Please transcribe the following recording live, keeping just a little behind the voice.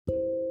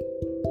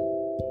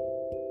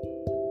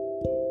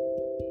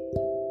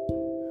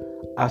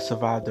I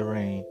survived the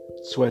rain,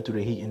 sweat through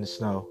the heat and the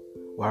snow,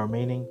 while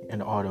remaining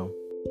in autumn.